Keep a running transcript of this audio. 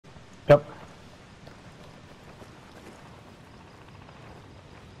Yep.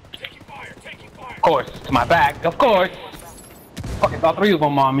 Taking fire, taking fire. Of course, to my back. Of course. Fucking all three of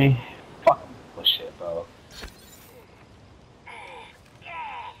them on me. Fucking bullshit, bro.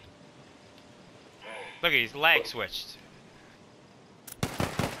 Look, he's lag switched.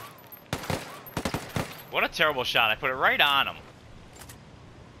 What a terrible shot. I put it right on him.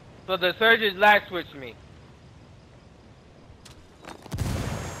 So the surgeons lag switched me.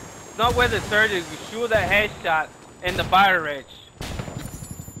 It's not where the surgeons we shoot that headshot in the fire edge.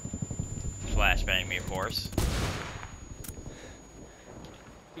 Flashbang me, of course.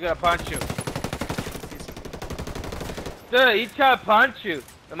 You gotta punch you. Dude, he tried to punch you.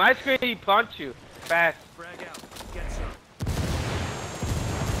 On my screen, he punched you. Fast. Frag out. Get some.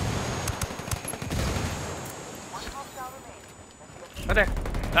 Right there.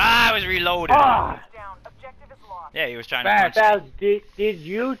 Ah, I was reloaded. Ah! Yeah, he was trying Fast. to punch Faz, did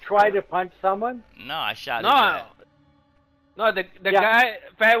you try to punch someone? me. No, I shot his No. head. No, the Yeah. guy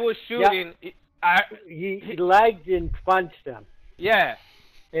Fat was shooting. He lagged and punched him, Yeah.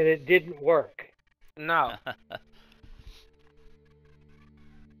 and it didn't work. No.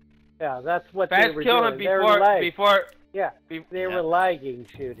 Yeah, that's what Fast they were killed doing. him They were before. yeah, Be- they Yeah. were lagging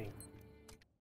shooting.